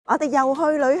我哋又去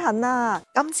旅行啦！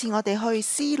今次我哋去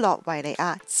斯洛維尼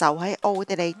亞，就喺奧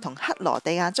地利同克羅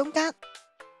地亞中間。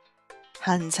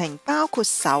行程包括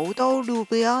首都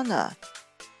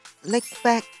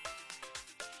Ljubljana、Lake，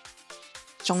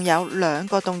 仲有2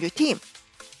個洞穴添。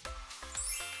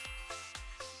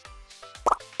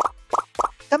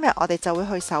今日我哋就會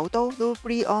去首都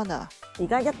Ljubljana。而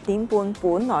家1點半，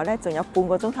本來咧仲有半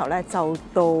個鐘頭咧就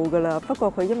到噶啦。不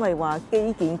過佢因為話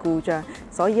機件故障，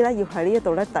所以咧要喺呢一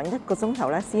度咧等1個鐘頭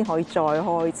咧先可以再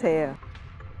開車啊！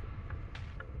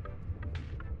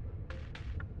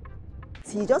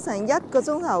遲咗成1個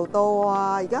鐘頭到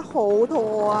啊！而家好肚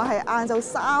餓啊，係晏晝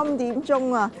3點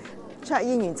鐘啊！check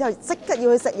in完之後即刻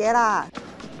要去食嘢啦！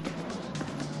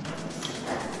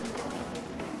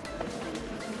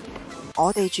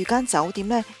我哋住間酒店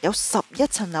呢，有11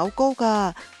層樓高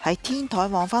噶，喺天台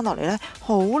望返落嚟呢，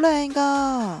好靚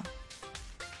噶。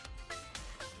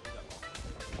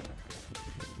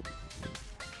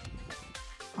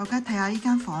我而家睇下呢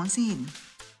間房先，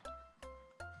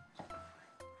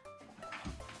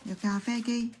有咖啡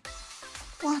機，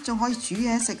哇，仲可以煮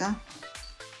嘢食啊！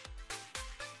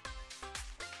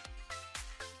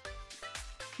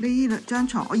呢張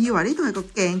床，我以為呢度係個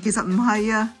鏡，其實唔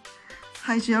係啊。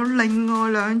係仲有另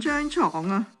外2張床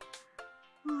啊！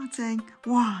哇，正！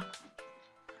哇，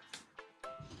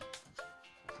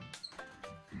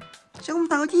仲有咁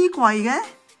大個衣櫃嘅，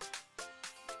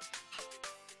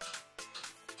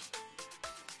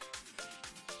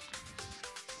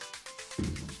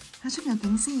喺出面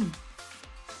景先。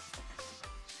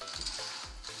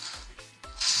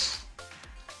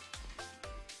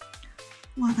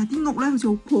哇！但啲屋咧好似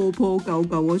好破破舊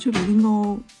舊啊，出面啲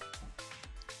屋。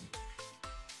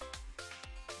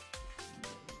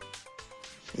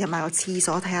入埋個廁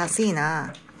所睇下先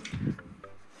啊！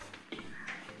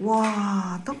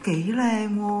哇，都幾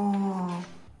靚喎！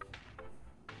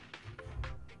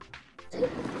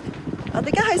我哋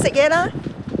而家去食嘢啦！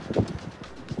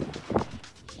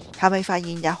係咪發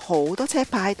現有好多車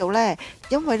泊喺度呢？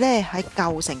因為呢喺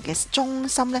舊城嘅中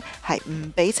心呢係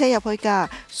唔俾車入去㗎，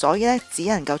所以呢只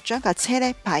能夠將架車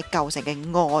呢泊喺舊城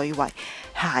嘅外圍，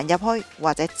行入去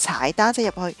或者踩單車入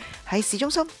去。喺市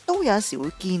中心都有時會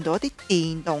見到一啲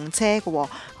電動車嘅，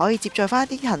可以接載翻一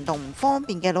啲行動唔方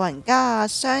便嘅老人家啊、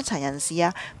傷殘人士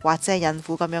啊，或者係孕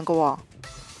婦咁樣嘅。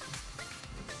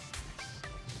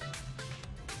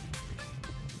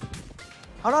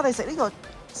好啦，我哋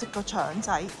食個腸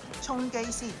仔充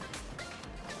飢先。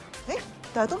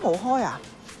但係都冇開啊！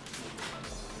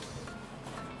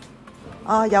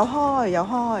啊，有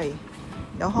開。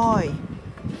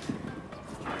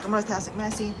咁我哋睇下食咩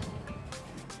先。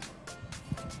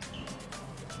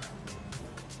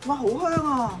哇，好香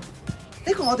啊！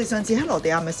呢個我哋上次喺克羅地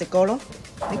亞咪食過咯。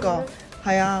呢個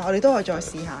係啊，我哋都可以再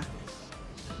試下。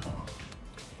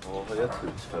我係一條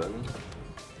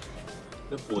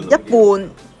腸，一半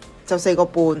就4個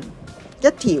半，一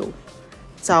條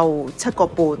就7個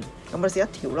半。咁我哋試一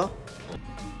條咯。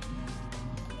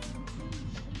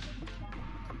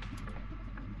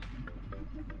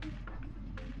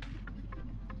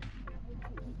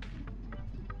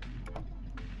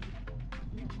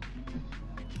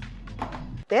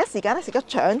第一時間咧食咗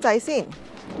腸仔先，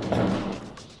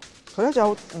佢咧仲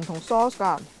有唔同 sauce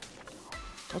㗎。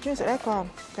我中意食呢一個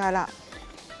芥辣，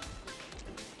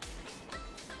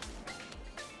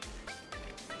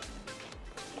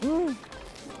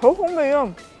好好味啊，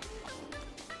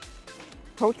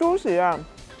好 juicy 啊！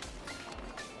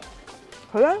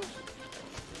佢咧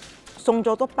送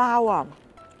咗多包啊，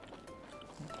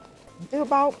呢個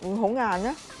包唔好硬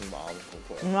嘅，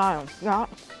唔硬，硬。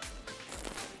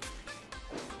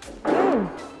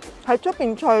係出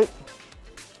邊脆，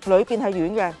裏邊係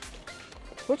軟嘅，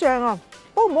好正啊！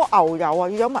不過唔好牛油啊，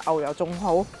要有埋牛油仲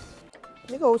好。呢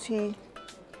個好似，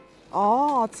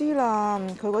我知啦，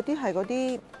佢嗰啲係嗰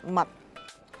啲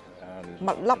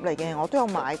蜜粒嚟嘅，我都有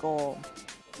買過。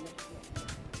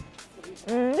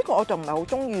呢個我就唔係好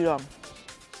中意啦。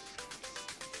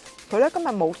佢咧今日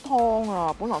冇湯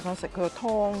啊，本來想食佢個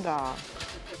湯㗎。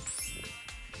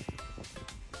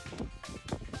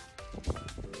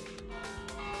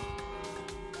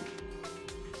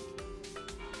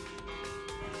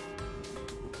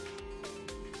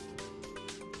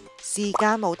時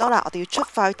間冇多啦，我哋要出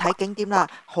發去睇景點啦。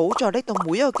好在呢度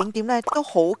每一個景點咧都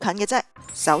好近嘅啫。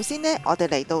首先呢，我哋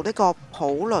嚟到呢個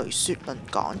普雷雪倫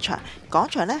廣場。廣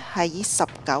場呢係以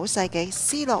19世紀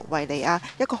斯洛維尼亞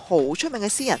一個好出名嘅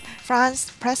詩人 Franz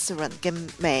Prešeren 嘅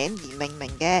名而命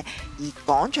名嘅。而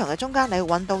廣場嘅中間，你會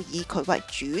揾到以佢為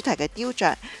主題嘅雕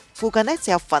像。附近呢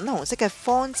就有粉紅色嘅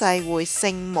方濟會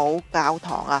聖母教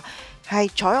堂啊。係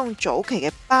採用早期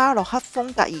嘅巴洛克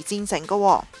風格而建成嘅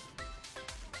喎。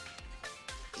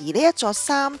而呢一座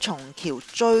三重橋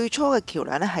最初嘅橋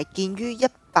梁呢，係建於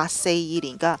1842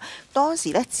年㗎，當時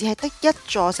呢，只係得一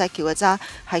座石橋嘅咋，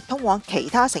係通往其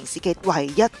他城市嘅唯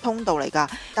一通道嚟㗎。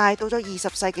但係到咗20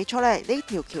世紀初呢，呢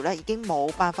條橋呢已經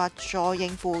冇辦法再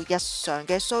應付日常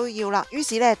嘅需要啦。於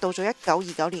是呢，到咗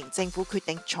1929年，政府決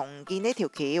定重建呢條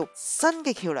橋，新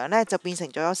嘅橋梁呢就變成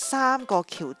咗有3個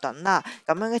橋墩啦。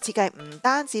咁樣嘅設計唔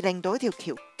單止令到呢條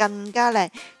橋更加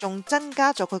靚，仲增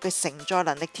加咗佢嘅承載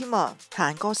能力添啊！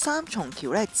行過三重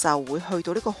橋呢，就會去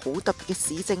到呢個好特別嘅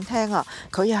市政廳啊！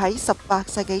佢喺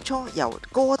18世紀初由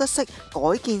哥德式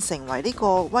改建成為呢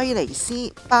個威尼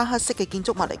斯巴克式嘅建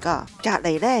築物嚟㗎。隔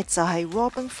離呢，就係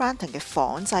Robin Franton 嘅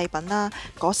仿製品啦。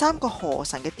嗰3個河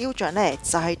神嘅雕像呢，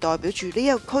就係代表住呢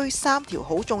一個區3條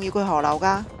好重要嘅河流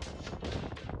㗎。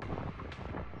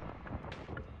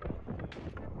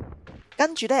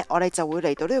跟住呢，我哋就會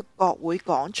嚟到呢個國會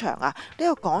廣場啊！呢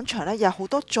個廣場呢，有好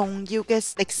多重要嘅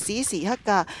歷史時刻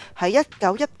㗎。喺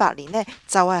1918年呢，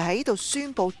就係喺呢度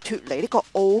宣布脫離呢個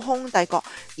奧匈帝國，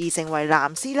而成為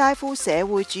南斯拉夫社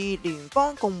會主義聯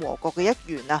邦共和國嘅一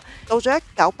員啊！到咗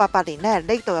1988年呢，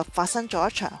呢度又發生咗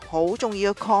一場好重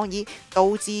要嘅抗議，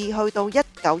導致去到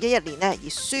1911年呢而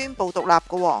宣布獨立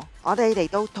嘅喎。我哋嚟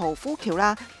到屠夫橋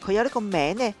啦，佢有呢個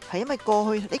名呢，係因為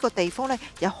過去呢個地方呢，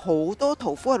有好多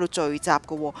屠夫喺度聚集嘅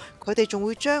喎，佢哋仲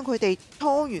會將佢哋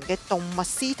拖完嘅動物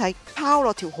屍體拋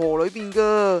落條河裏邊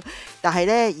噶。但係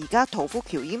呢，而家屠夫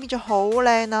橋已經變咗好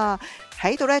靚啦，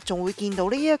喺度呢，仲會見到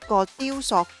呢一個雕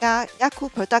塑家Jakub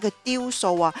Perda嘅雕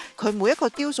塑啊，佢每一個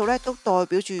雕塑呢，都代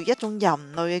表住一種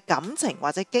人類嘅感情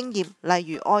或者經驗，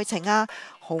例如愛情啊、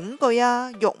恐懼啊、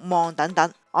慾望等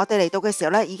等。我哋嚟到嘅時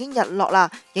候呢，已經日落啦，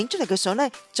影出嚟嘅相呢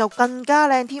就更加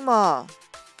靚添啊！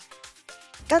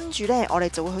跟住呢，我哋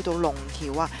就會去到龍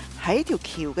橋啊，喺條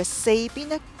橋嘅4邊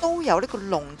呢，都有呢個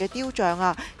龍嘅雕像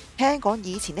啊。聽講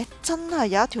以前呢，真係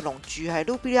有一條龍住喺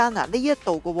Ljubljana 呢一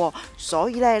度嘅喎，所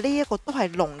以呢，呢一個都係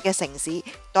龍嘅城市，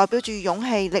代表住勇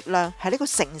氣、力量，係呢個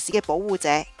城市嘅保護者。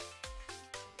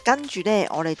跟住呢，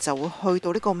我哋就會去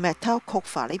到呢個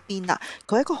Metelkova 呢邊啦。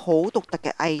佢係一個好獨特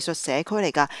嘅藝術社區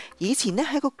嚟㗎。以前呢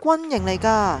係個軍營嚟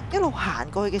㗎。一路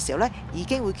行過去嘅時候呢，已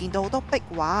經會見到好多壁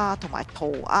畫啊，同埋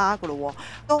塗鴉㗎咯。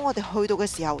當我哋去到嘅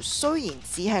時候，雖然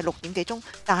只係6點幾鐘，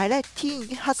但係呢天已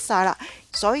經黑晒啦，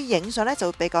所以影相呢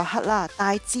就會比較黑啦。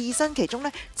但係置身其中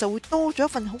呢，就會多咗一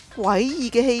份好詭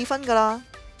異嘅氣氛㗎啦。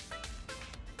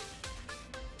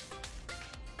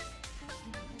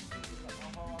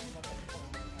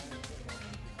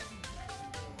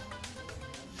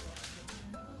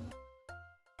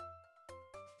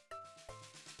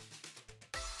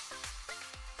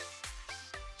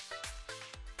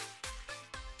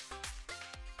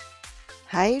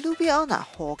喺 Ljubljana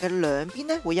河嘅兩邊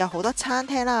呢，會有好多餐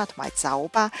廳啦，同埋酒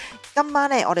吧。今晚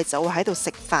呢，我哋就會喺度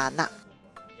食飯啦。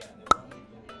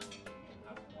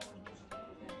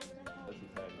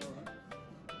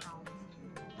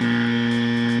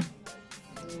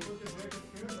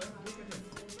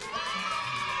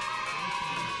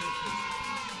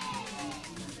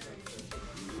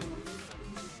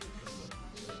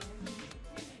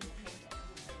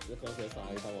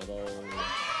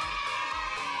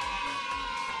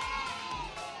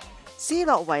斯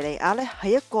洛維尼亞呢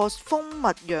係一個蜂蜜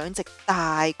養殖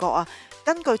大國啊！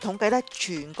根據統計呢，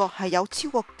全國係有超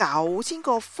過9000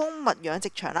個蜂蜜養殖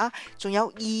場啦，仲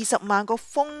有20萬個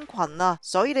蜂群啊！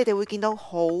所以你哋會見到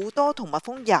好多同蜜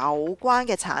蜂有關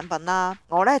嘅產品啦。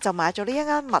我呢就買咗呢一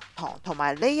間蜜糖同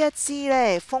埋呢一支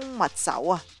呢蜂蜜酒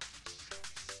啊！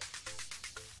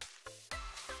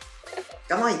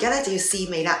咁我而家呢就要試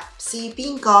味啦，試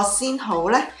邊個先好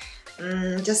呢？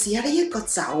就試下呢一個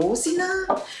酒先啦。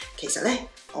其實呢，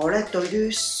我呢對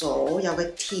於所有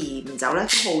嘅甜酒呢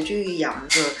都好中意飲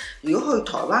噶。如果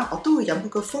去台灣，我都會飲佢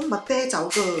個蜂蜜啤酒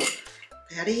噶。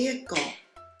睇下呢一個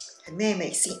係咩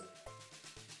味先。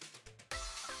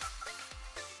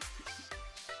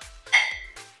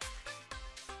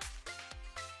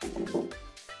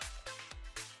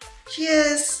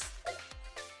Cheers！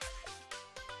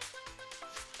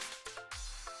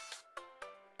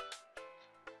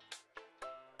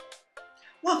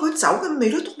哇！佢酒嘅味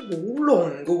都好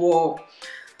濃㗎喎，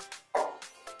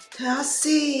睇下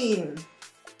先。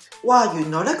哇！原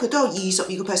來咧佢都有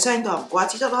22%㗎，唔怪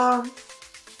之得啦。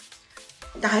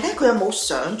但係咧佢又冇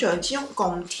想像之中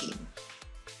咁甜。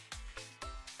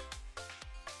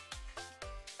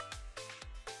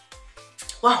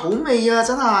哇！好味啊，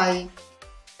真係。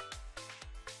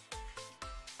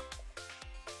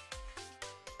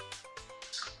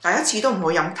第一次都唔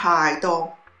可以飲太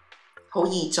多，好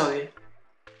易醉。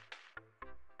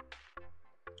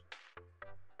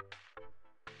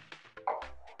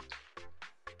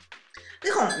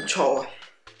唔錯啊！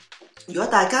如果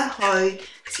大家去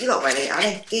斯洛維尼亞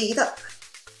咧，記得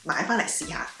買翻嚟試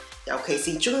下，尤其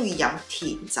是中意飲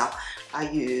甜酒，例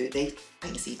如你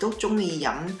平時都中意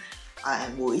飲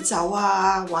梅酒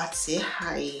啊，或者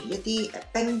係一啲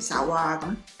冰酒啊，咁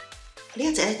呢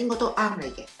一隻咧應該都啱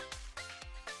你嘅。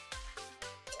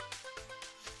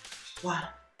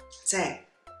哇，正！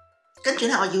跟住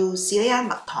咧，我要試呢間蜜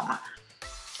糖啊！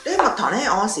呢間蜜糖咧，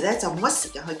我嗰時咧就冇乜時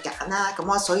間去揀啦，咁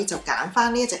我所以就揀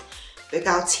翻呢一隻比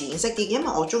較淺色啲，因為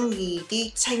我中意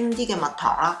啲清啲嘅蜜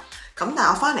糖啦。咁但係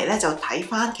我翻嚟咧就睇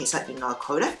翻，其實原來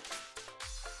佢咧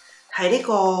係呢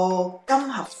個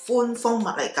金合歡蜂蜜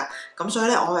嚟㗎，咁所以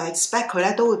咧我 expect 佢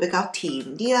咧都會比較甜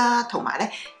啲啦，同埋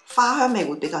咧花香味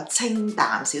會比較清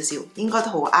淡少少，應該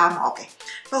都好啱我嘅。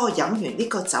不過飲完呢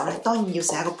個酒咧，當然要洗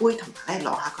下個杯，同埋咧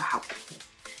攞下個喉，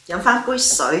飲翻杯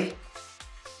水，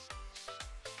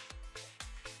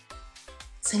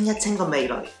清一清個味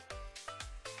蕾。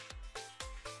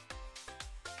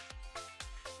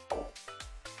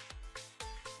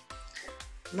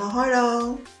落開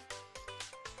咯。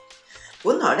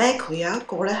本來咧佢有一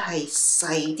個咧係細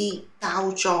啲包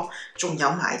裝，仲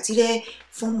有埋支咧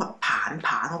蜂蜜棒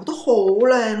棒，我覺得好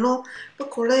靚咯。不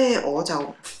過咧我就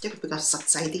一個比較實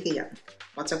際啲嘅人，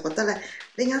我就覺得咧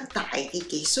呢間大啲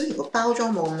嘅，雖然個包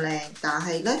裝冇咁靚，但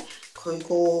係咧佢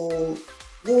個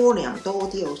鍋量多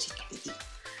啲，好似大啲。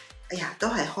哎呀，都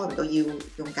係開唔到，要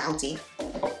用鉸剪。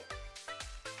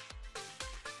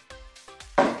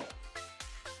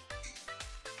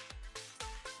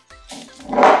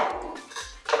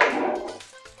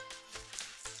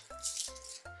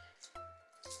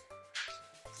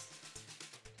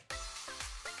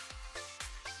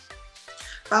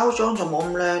包裝就冇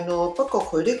咁靚咯，不過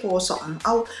佢呢個15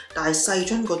歐，但係細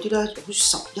樽嗰啲咧好似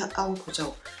11歐，佢就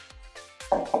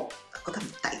覺得唔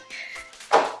抵。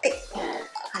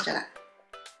開咗啦！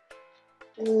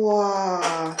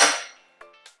哇！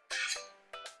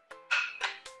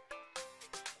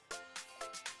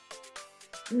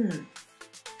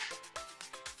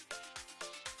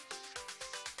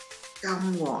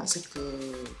金黃色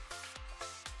嘅，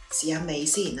試下味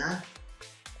先啦。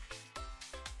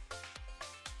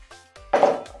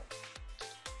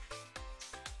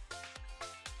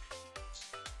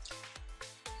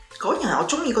果然我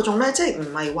中意嗰種咧，即係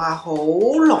唔係話好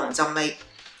濃陣味，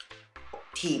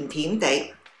甜甜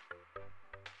地，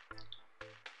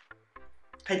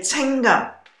係清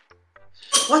㗎。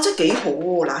哇！真係幾好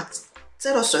喎，嗱，即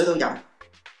係落水度飲。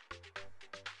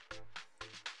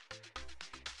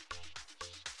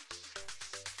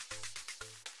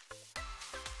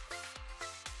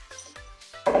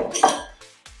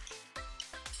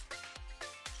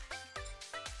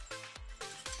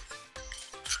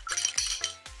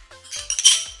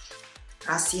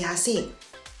試下先，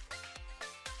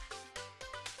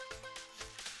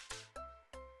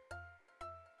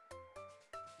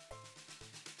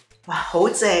哇，好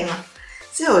正啊！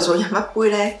之後再飲一杯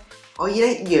咧，可以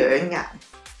咧養顏，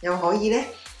又可以咧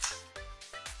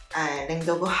令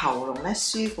到個喉嚨咧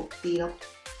舒服啲咯。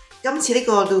今次呢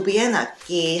個 Ljubljana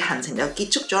嘅行程就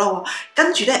結束咗咯喎，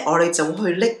跟住咧我哋就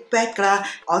會去 Lake 噶啦。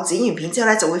我剪完片之後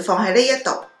咧就會放喺呢一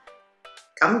度。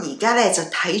咁而家咧就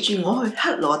睇住我去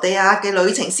克羅地亞嘅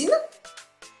旅程先啦，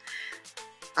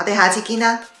我哋下次見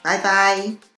啦，拜拜。